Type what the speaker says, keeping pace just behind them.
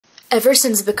Ever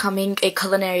since becoming a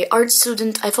culinary arts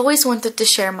student, I've always wanted to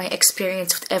share my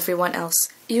experience with everyone else.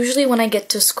 Usually when I get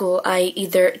to school, I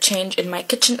either change in my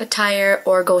kitchen attire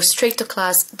or go straight to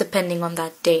class depending on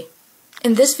that day.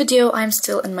 In this video, I'm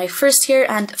still in my first year,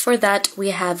 and for that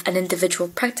we have an individual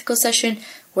practical session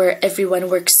where everyone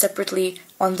works separately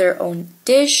on their own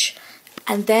dish.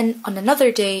 And then on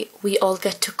another day, we all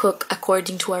get to cook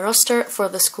according to our roster for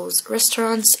the school's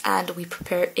restaurants, and we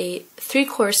prepare a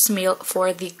 3-course meal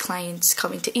for the clients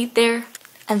coming to eat there.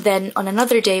 And then on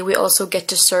another day, we also get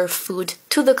to serve food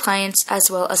to the clients as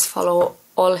well as follow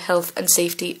all health and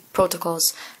safety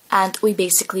protocols. And we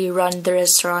basically run the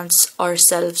restaurants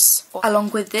ourselves.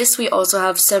 Along with this, we also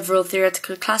have several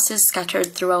theoretical classes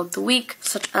scattered throughout the week,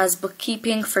 such as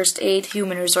bookkeeping, first aid,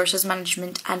 human resources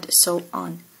management, and so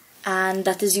on. And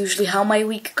that is usually how my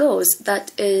week goes.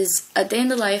 That is a day in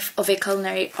the life of a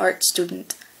culinary art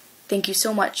student. Thank you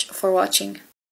so much for watching.